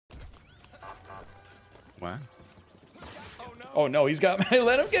What? Oh no, he's got me.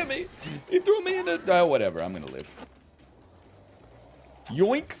 Let him get me. He threw me in the. Whatever. I'm gonna live.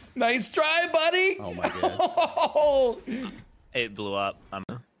 Yoink! Nice try, buddy. Oh my god. It blew up. Time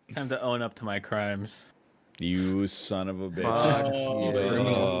to own up to my crimes. You son of a bitch.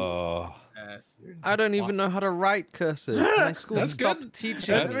 Oh. I don't even know how to write cursive. My school stopped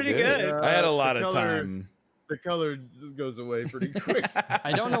teaching. That's pretty good. I had a lot of time. The color goes away pretty quick.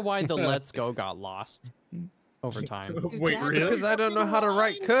 I don't know why the let's go got lost over time. Wait, really? Because I don't know how to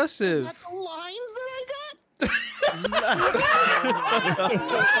write cursive. The lines that I got?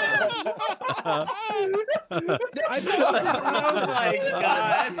 I thought this was Oh my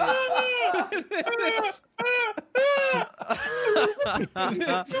god.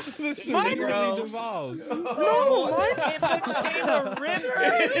 this really devolves. No, mine became a river.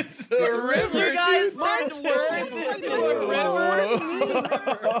 It's a river. You guys turned words into a river.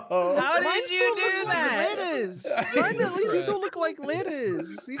 How did you do that? letters. Mine at least don't look like letters.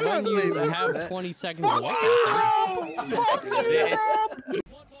 You When guys you made have that. 20 seconds to look at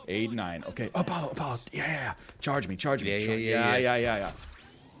 8, 9. Okay, Apollo. Yeah. Charge me. Yeah.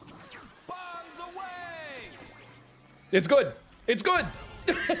 It's good.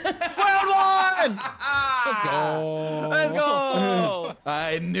 Round one. Let's go. Let's go.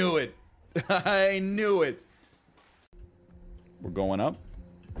 I knew it. We're going up.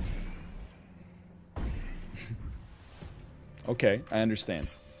 Okay, I understand.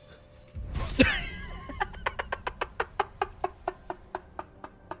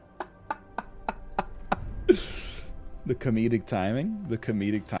 The comedic timing.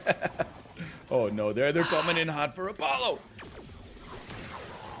 Oh no, they're coming in hot for Apollo.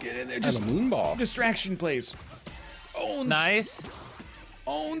 Get in there, just a moonball. Distraction plays. Owned. Nice.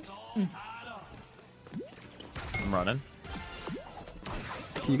 Owned. I'm running.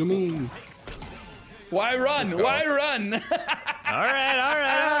 To the moon. Why run? Why run? All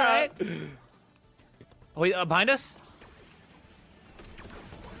right. Wait, behind us?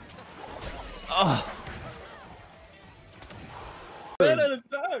 Oh.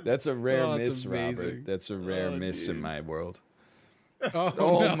 That's a rare Oh, that's miss, amazing. Robert. That's a rare miss in my world. Oh,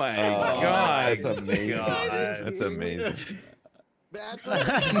 Oh my god. That's amazing. God. That's amazing. That's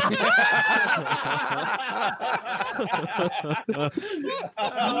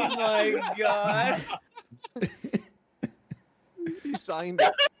Oh my god. he signed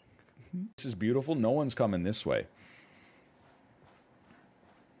it. This is beautiful. No one's coming this way.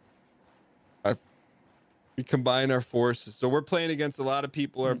 We combine our forces. So we're playing against a lot of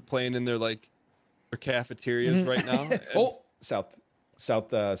people are playing in their like their cafeterias right now. And Oh,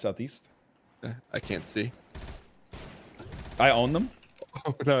 southeast. I can't see. I own them.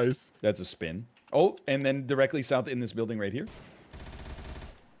 Oh, nice. That's a spin. Oh, and then directly south in this building right here.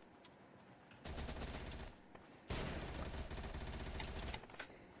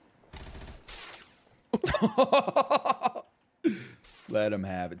 Let him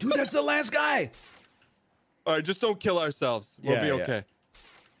have it. Dude, that's the last guy. All right, just don't kill ourselves. We'll Yeah, be yeah. okay.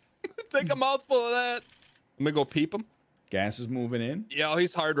 Take a mouthful of that. I'm gonna go peep him. Gas is moving in. Yeah, oh,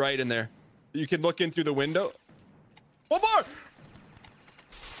 he's hard right in there. You can look in through the window. One more.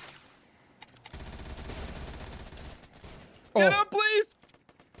 Get up, please.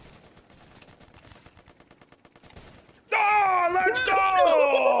 Oh, let's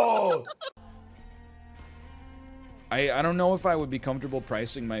go! I don't know if I would be comfortable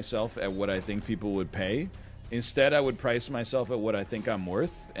pricing myself at what I think people would pay. Instead, I would price myself at what I think I'm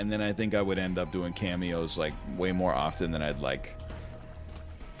worth, and then I think I would end up doing cameos like way more often than I'd like.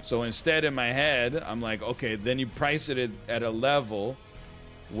 So instead, in my head, I'm like, okay, then you price it at a level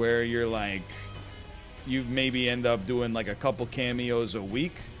where you're like, you maybe end up doing like a couple cameos a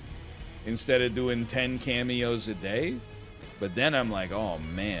week instead of doing 10 cameos a day. But then I'm like, oh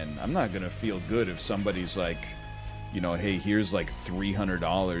man, I'm not gonna feel good if somebody's like, you know, hey, here's like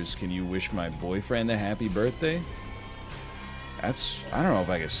 $300. Can you wish my boyfriend a happy birthday? I don't know if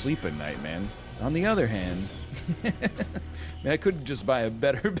I could sleep at night, man. On the other hand, I could just buy a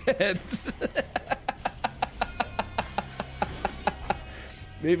better bed.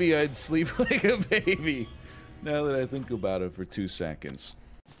 Maybe I'd sleep like a baby. Now that I think about it for 2 seconds.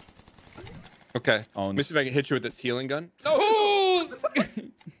 Okay. On- Let me see if I can hit you with this healing gun. Oh!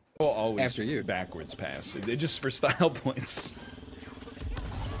 Oh, always After you. backwards pass. Just for style points.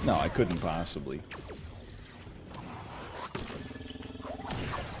 No, I couldn't possibly.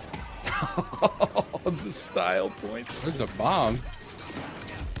 The style points. There's the bomb.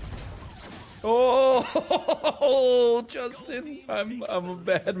 Oh, Justin, I'm a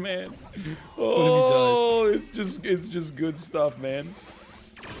bad man. Oh, it's just good stuff, man.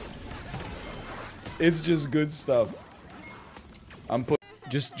 It's just good stuff.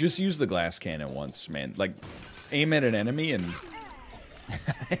 Just use the glass cannon once, man. Like, aim at an enemy and.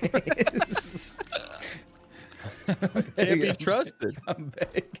 Can't be trusted. I'm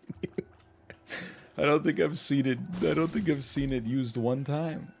begging you. I don't think I've seen it. I don't think I've seen it used one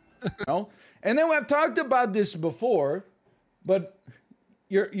time. No? And then I've talked about this before, but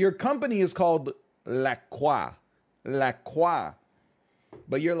your company is called Lacroix. Lacroix.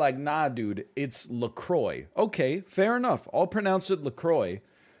 But you're like, nah, dude, it's LaCroix. Okay, fair enough. I'll pronounce it LaCroix.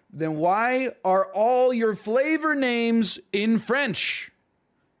 Then why are all your flavor names in French?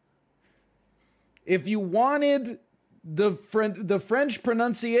 If you wanted the French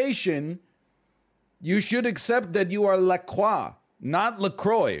pronunciation, you should accept that you are Lacroix, not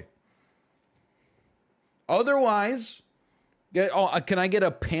LaCroix. Otherwise, can I get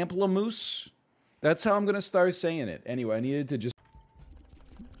a pamplemousse? That's how I'm going to start saying it. Anyway, I needed to just...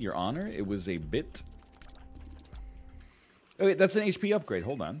 Your Honor, it was a bit... Oh, wait, that's an HP upgrade.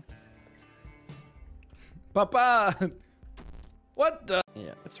 Hold on. Papa! What the...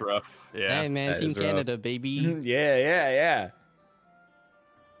 Yeah. It's rough. Yeah. Hey man, Team Canada, baby. Yeah.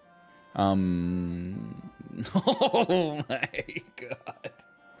 Oh my god.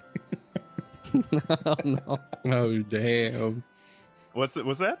 Oh no. Oh damn. What's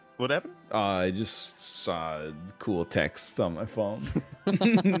that? What happened? I just saw cool text on my phone.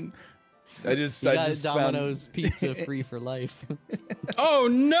 I just Domino's pizza free for life. Oh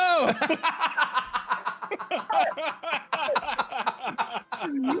no!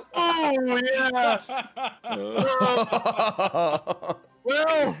 Oh yeah.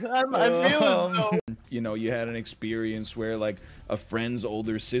 Well, I feel as though you know, you had an experience where like a friend's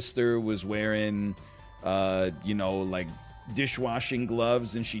older sister was wearing you know, like dishwashing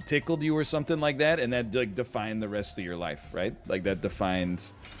gloves and she tickled you or something like that, and that like defined the rest of your life, right? Like that defined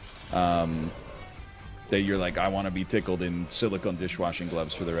that you're like, I want to be tickled in silicone dishwashing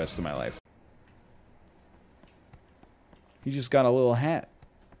gloves for the rest of my life. He just got a little hat.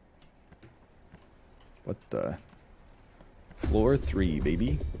 What the? Floor 3,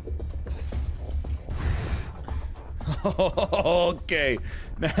 baby. Okay,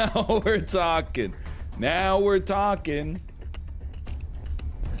 now we're talking. Now we're talking.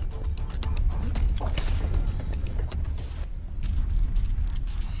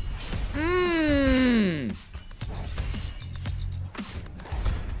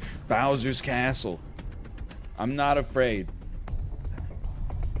 Bowser's Castle. I'm not afraid.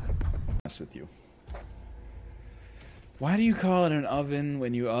 Mess with you. Why do you call it an oven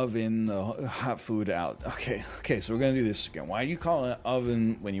when you oven the hot food out? Okay, so we're gonna do this again. Why do you call it an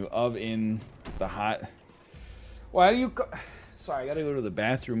oven when you oven the hot? Why do you? Sorry, I gotta go to the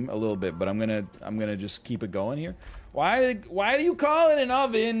bathroom a little bit, but I'm gonna just keep it going here. Why do you call it an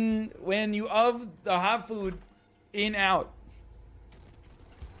oven when you oven the hot food in out?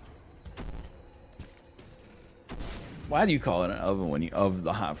 Why do you call it an oven when you oven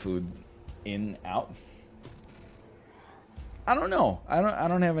the hot food in out? I don't know. I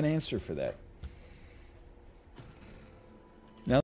don't have an answer for that.